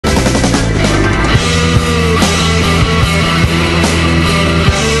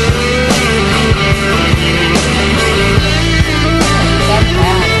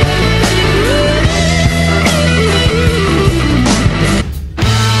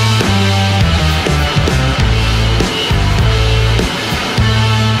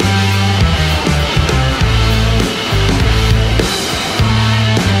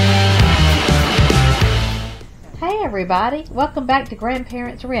everybody. Welcome back to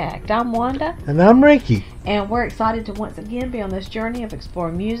Grandparents React. I'm Wanda. And I'm Ricky. And we're excited to once again be on this journey of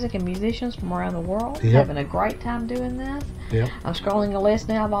exploring music and musicians from around the world. Yep. Having a great time doing this. Yep. I'm scrolling a list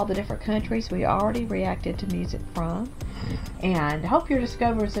now of all the different countries we already reacted to music from. And hope you're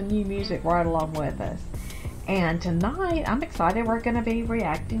discovering some new music right along with us. And tonight, I'm excited we're going to be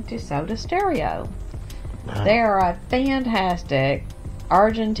reacting to Soda Stereo. They're a fantastic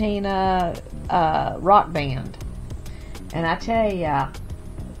Argentina rock band. And I tell ya,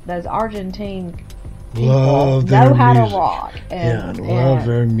 those Argentine people know how to rock. And, love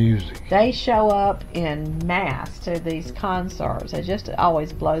their music. They show up in mass to these concerts. It just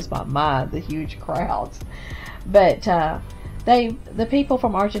always blows my mind, the huge crowds. But the people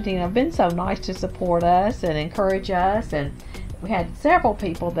from Argentina have been so nice to support us and encourage us, and we had several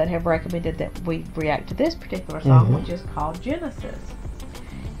people that have recommended that we react to this particular song, which is called Genesis.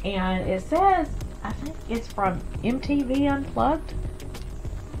 And it says, I think it's from MTV Unplugged.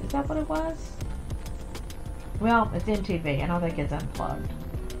 Is that what it was? Well, it's MTV. I don't think it's Unplugged.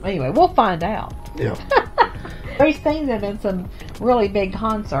 Anyway, we'll find out. Yeah. These things have been some really big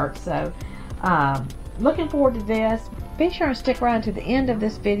concerts, so looking forward to this. Be sure and stick around to the end of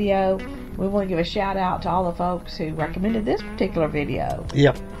this video. We want to give a shout out to all the folks who recommended this particular video.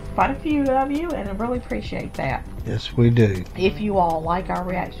 Yep. Quite a few of you, and I really appreciate that. Yes, we do. If you all like our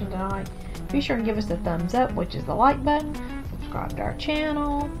reaction tonight, be sure and give us a thumbs up, which is the like button. Subscribe to our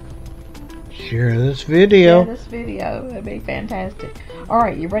channel. Share this video. Share this video. It'd be fantastic.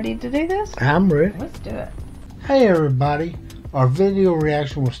 Alright, you ready to do this? I'm ready. Let's do it. Hey everybody. Our video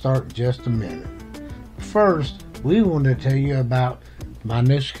reaction will start in just a minute. First, we want to tell you about my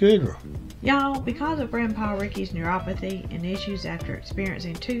new scooter. Y'all, because of Grandpa Ricky's neuropathy and issues after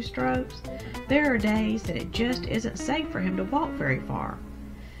experiencing 2 strokes, there are days that it just isn't safe for him to walk very far.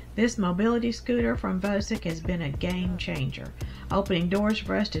 This mobility scooter from Vosic has been a game changer, opening doors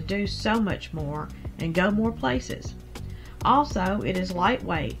for us to do so much more and go more places. Also, it is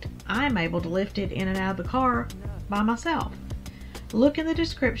lightweight. I am able to lift it in and out of the car by myself. Look in the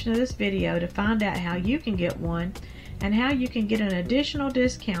description of this video to find out how you can get one and how you can get an additional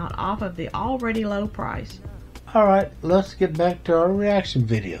discount off of the already low price. Alright, let's get back to our reaction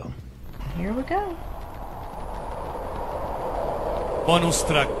video. Here we go. Bonus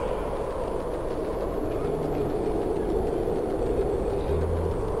track.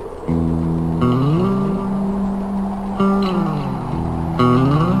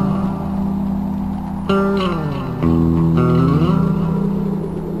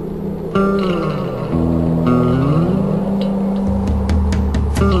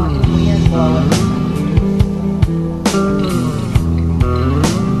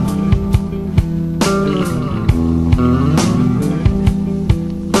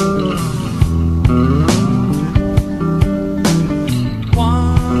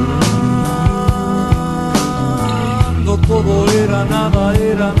 Todo era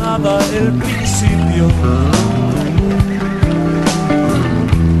nada el principio.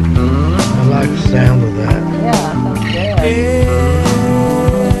 I like the sound of that. Yeah, that sounds good.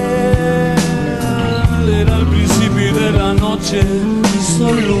 Él era el principio de la noche y su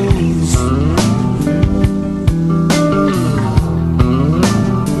luz.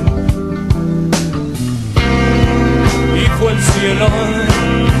 Y fue el cielo.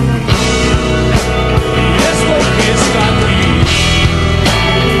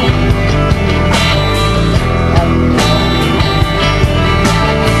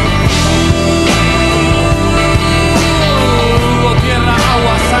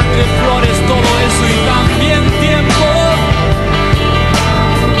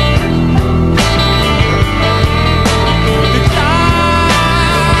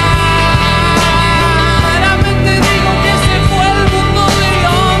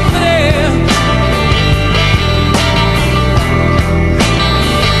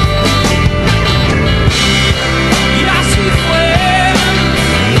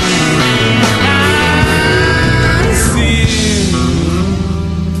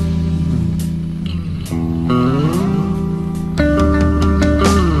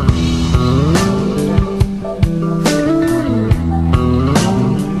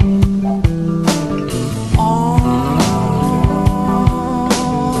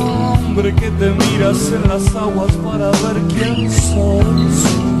 Que te miras en las aguas para ver quién sos.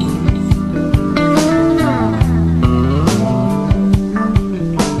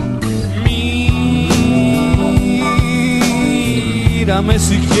 Mírame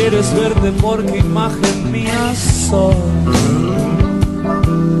si quieres verte porque imagen mía sos.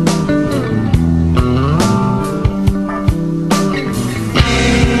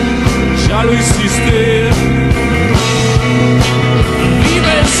 Ya lo hiciste.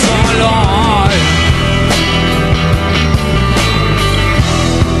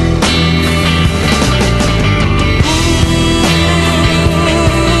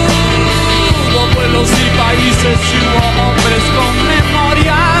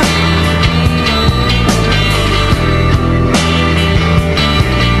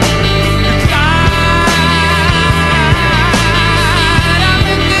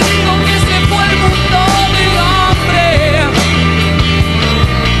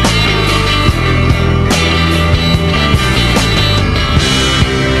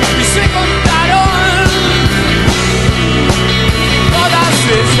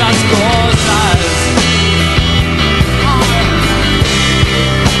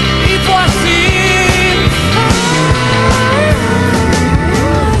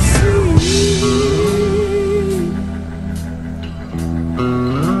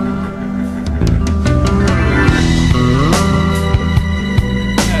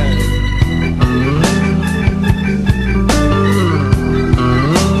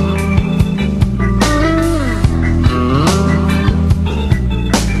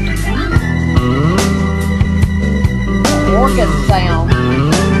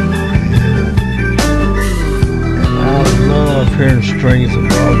 hearing strings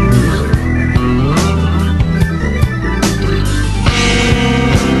and rock music.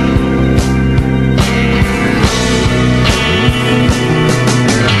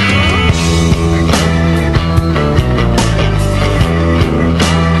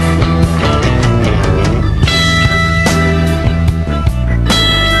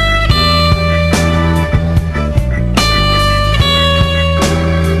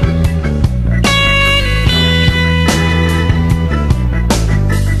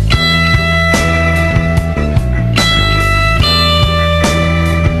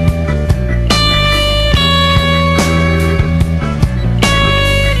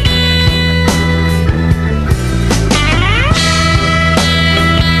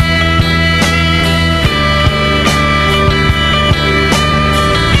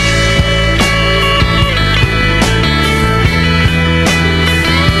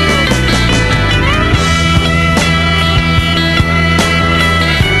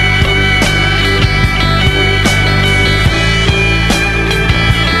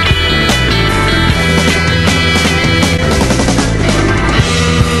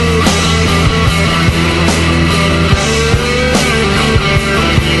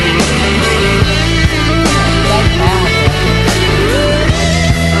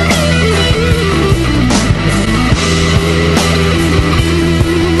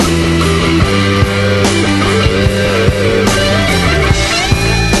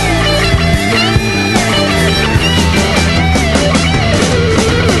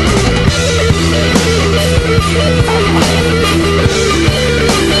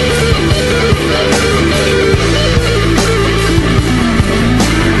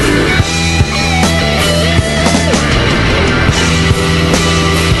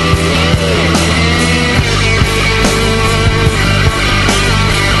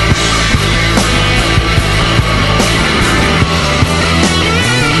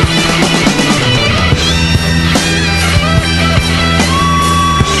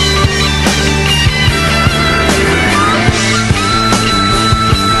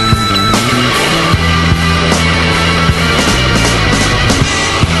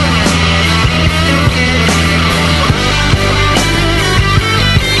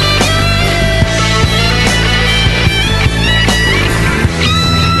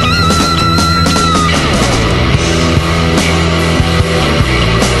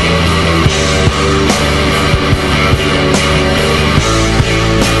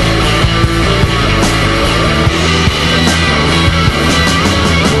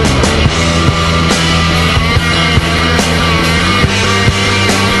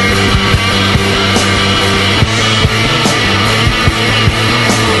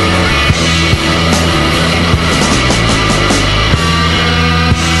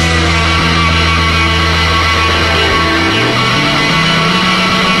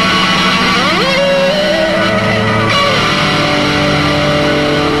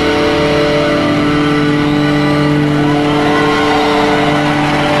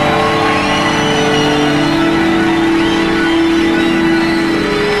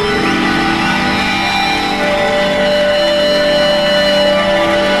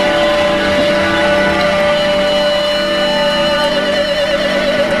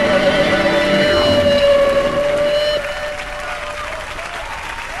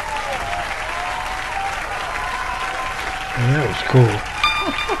 That was cool.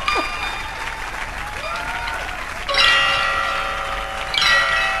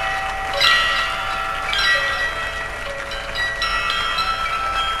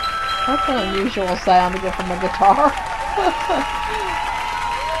 That's an unusual sound to get from a guitar.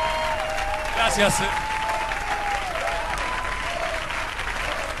 Gracias.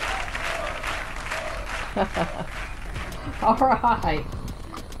 All right.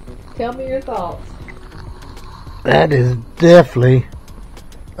 Tell me your thoughts. That is definitely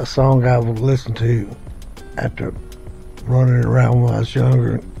a song I would listen to after running around when I was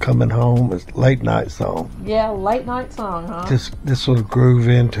younger and coming home. It's a late night song. Yeah, late night song, huh? Just sort of groove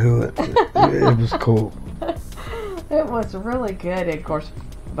into it. It was cool. It was really good. Of course,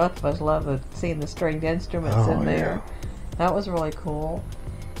 both of us love seeing the stringed instruments in there. Yeah. That was really cool.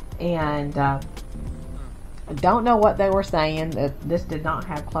 And I don't know what they were saying. This did not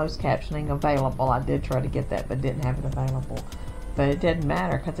have closed captioning available. I did try to get that, but didn't have it available. But it didn't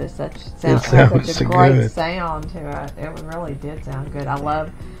matter because it's such a great good sound to it. It really did sound good. I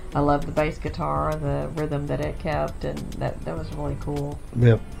love the bass guitar, the rhythm that it kept, and that was really cool.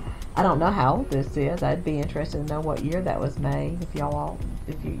 Yep. I don't know how old this is. I'd be interested to know what year that was made. If y'all,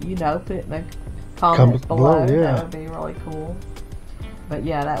 if you know, put it in the comments below. Yeah. That would be really cool. But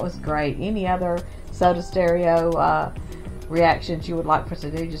yeah, that was great. Any other Soda Stereo reactions you would like for us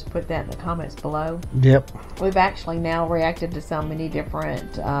to do, just put that in the comments below. Yep. We've actually now reacted to so many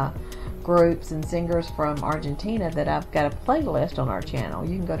different groups and singers from Argentina that I've got a playlist on our channel.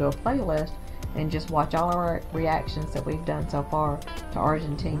 You can go to a playlist and just watch all our reactions that we've done so far to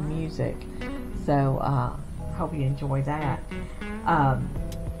Argentine music. So hope you enjoy that. I'm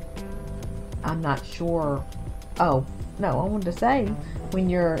not sure. Oh no, I wanted to say,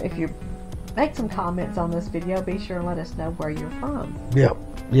 if you make some comments on this video, be sure and let us know where you're from. Yep,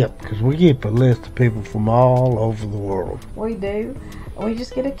 because we keep a list of people from all over the world. We do. We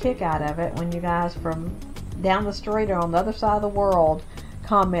just get a kick out of it when you guys from down the street or on the other side of the world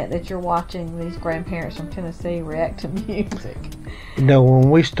comment that you're watching these grandparents from Tennessee react to music. You know,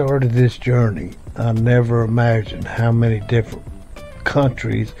 when we started this journey, I never imagined how many different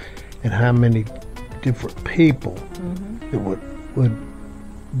countries and how many different people that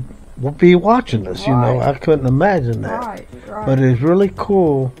would be watching us. You know, I couldn't imagine that. Right. But it's really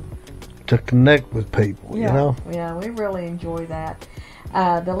cool to connect with people. Yeah, you know. Yeah, we really enjoy that.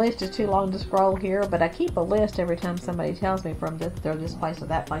 The list is too long to scroll here, but I keep a list every time somebody tells me from this place or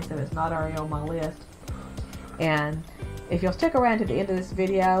that place if it's not already on my list. And if you'll stick around to the end of this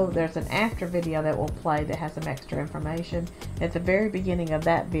video, there's an after video that will play that has some extra information. At the very beginning of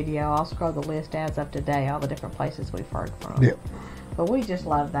that video, I'll scroll the list as of today, all the different places we've heard from. Yep. But we just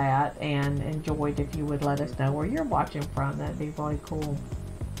love that and enjoyed if you would let us know where you're watching from. That'd be really cool.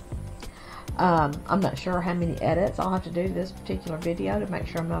 I'm not sure how many edits I'll have to do to this particular video to make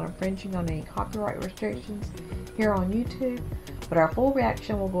sure I'm not infringing on any copyright restrictions here on YouTube. But our full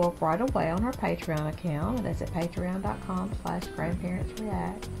reaction will go up right away on our Patreon account, and that's at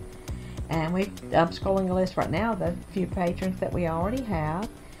patreon.com/grandparentsreact. And I'm scrolling the list right now of the few patrons that we already have.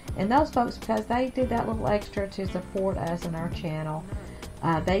 And those folks, because they do that little extra to support us and our channel,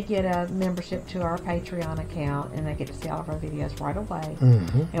 they get a membership to our Patreon account, and they get to see all of our videos right away.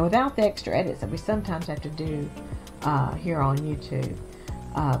 And without the extra edits that we sometimes have to do here on YouTube.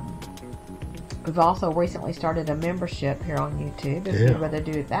 We've also recently started a membership here on YouTube. If you'd rather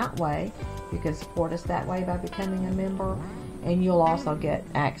do it that way, you can support us that way by becoming a member, and you'll also get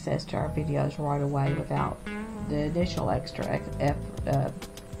access to our videos right away without the additional extra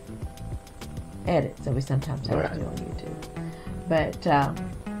edits that we sometimes have to do on YouTube. But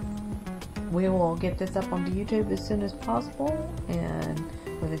we will get this up onto YouTube as soon as possible, and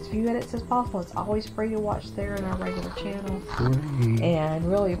with as few edits as possible. It's always free to watch there in our regular channel, and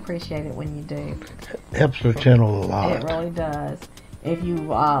really appreciate it when you do. Helps the channel a lot. It really does. If you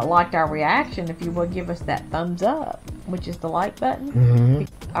liked our reaction, if you would give us that thumbs up, which is the like button,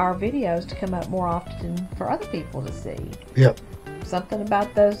 our videos to come up more often for other people to see. Yep. Something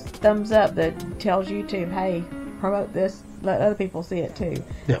about those thumbs up that tells YouTube, hey, promote this, let other people see it too.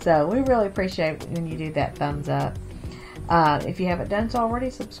 Yep. So we really appreciate when you do that thumbs up. If you haven't done so already,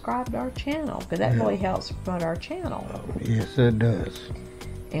 subscribe to our channel, because that really helps promote our channel. Yes, it does.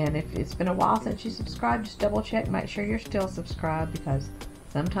 And if it's been a while since you subscribed, just double check, make sure you're still subscribed, because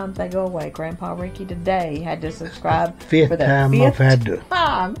sometimes they go away. Grandpa Ricky today had to subscribe for the fifth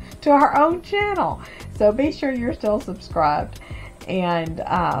time to our own channel. So be sure you're still subscribed. And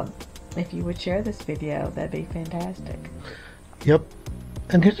if you would share this video, that'd be fantastic. Yep.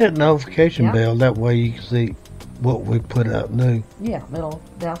 And hit that notification bell. That way you can see what we put out new. Yeah, they'll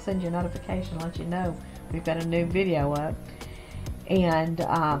send you a notification, let you know we've got a new video up. And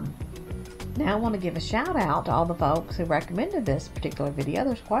now I want to give a shout out to all the folks who recommended this particular video.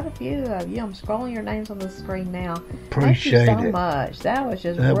 There's quite a few of you. I'm scrolling your names on the screen now. Appreciate Thank you so much. That was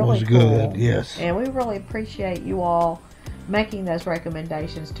just really was cool. Good, yes. And we really appreciate you all making those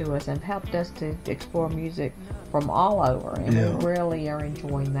recommendations to us and helped us to explore music from all over. And we really are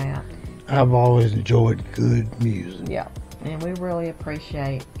enjoying that. I've always enjoyed good music. Yeah, and we really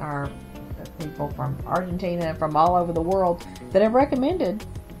appreciate our people from Argentina and from all over the world that have recommended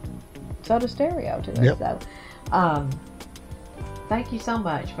Soda Stereo to us. Yep. So, thank you so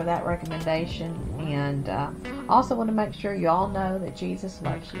much for that recommendation, and also want to make sure you all know that Jesus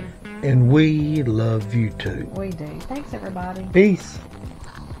loves you. And we love you too. We do. Thanks, everybody. Peace.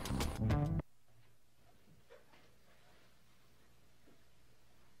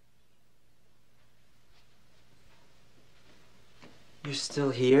 You're still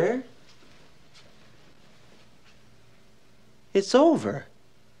here? It's over.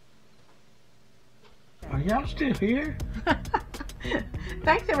 Are y'all still here?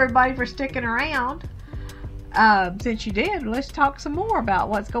 Thanks everybody for sticking around. Since you did, let's talk some more about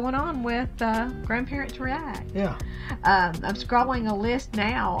what's going on with Grandparents React. Yeah. I'm scrolling a list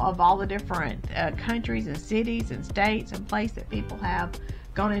now of all the different countries and cities and states and places that people have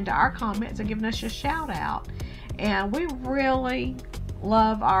gone into our comments and given us a shout out. And we really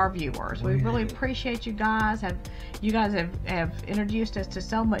love our viewers. We really appreciate you guys. You guys have introduced us to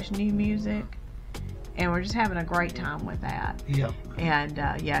so much new music, and we're just having a great time with that. Yep. And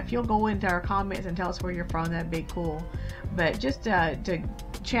yeah, if you'll go into our comments and tell us where you're from, that'd be cool. But just to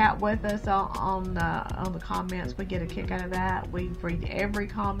chat with us on the comments, we get a kick out of that. We read every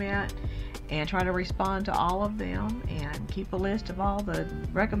comment and try to respond to all of them, and keep a list of all the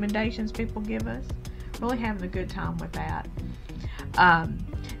recommendations people give us. Really having a good time with that.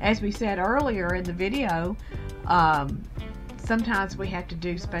 As we said earlier in the video, sometimes we have to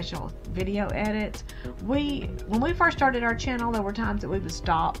do special video edits. When we first started our channel, there were times that we would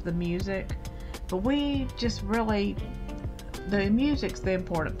stop the music, but we just really, the music's the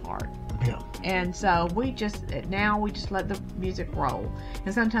important part. Yeah. And so now we just let the music roll.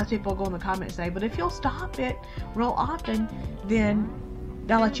 And sometimes people go in the comments and say, but if you'll stop it real often, then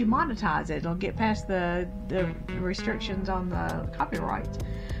they'll let you monetize it. It'll get past the restrictions on the copyrights.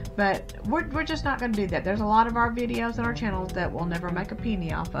 But we're just not going to do that. There's a lot of our videos on our channels that we'll never make a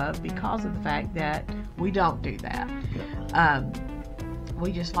penny off of because of the fact that we don't do that.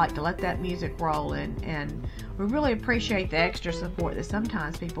 We just like to let that music roll, and we really appreciate the extra support that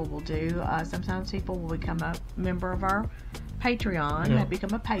sometimes people will do. Sometimes people will become a member of our Patreon. They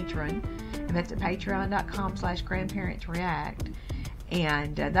become a patron, and that's at patreon.com/grandparentsreact.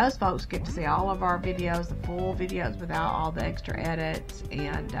 And those folks get to see all of our videos, the full videos without all the extra edits.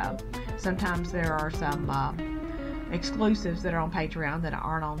 And sometimes there are some exclusives that are on Patreon that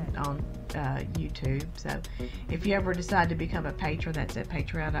aren't on YouTube. So if you ever decide to become a patron, that's at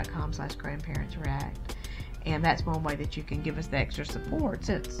patreon.com/grandparentsreact. And that's one way that you can give us the extra support,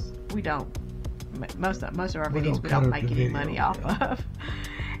 since we don't, most of our videos we don't make any money off of.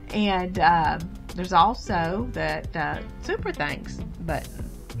 And there's also that super thanks button.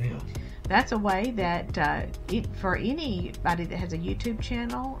 Yeah. That's a way that for anybody that has a YouTube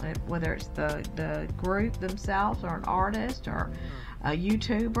channel, whether it's the group themselves or an artist or a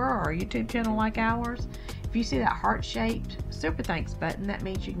YouTuber or a YouTube channel like ours, if you see that heart-shaped super thanks button, that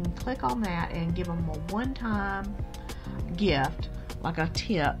means you can click on that and give them a one-time gift, like a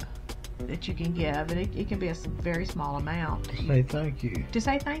tip that you can give, and it can be a very small amount. Say thank you. To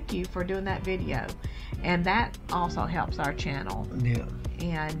say thank you for doing that video, and that also helps our channel. Yeah.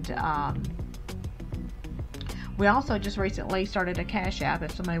 And we also just recently started a Cash App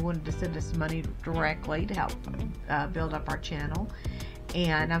if somebody wanted to send us money directly to help build up our channel.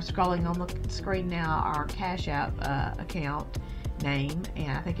 And I'm scrolling on the screen now our Cash App account name,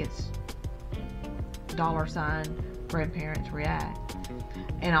 and I think it's $Grandparents React.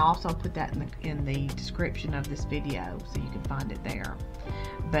 And I also put that in the description of this video, so you can find it there.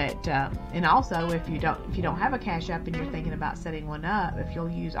 But and also, if you don't have a Cash App and you're thinking about setting one up, if you'll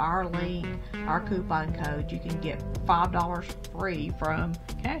use our link, our coupon code, you can get $5 free from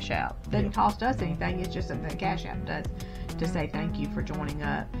Cash App. Doesn't cost us anything. It's just something Cash App does to say thank you for joining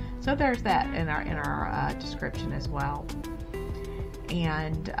up. So there's that in our description as well.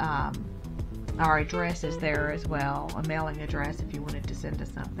 And our address is there as well, a mailing address if you wanted to send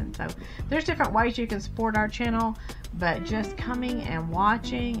us something. So there's different ways you can support our channel, but just coming and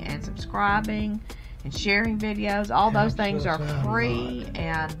watching and subscribing and sharing videos, all those things are free,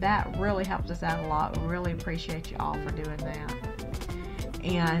 and that really helps us out a lot. We really appreciate you all for doing that.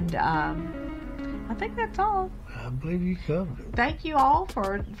 And I think that's all. I believe you covered it. Thank you all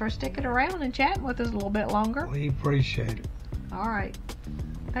for sticking around and chatting with us a little bit longer. We appreciate it. All right.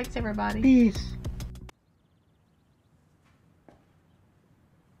 Thanks, everybody. Peace.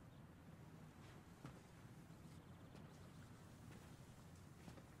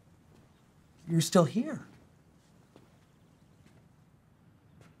 You're still here.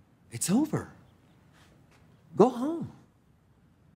 It's over. Go home.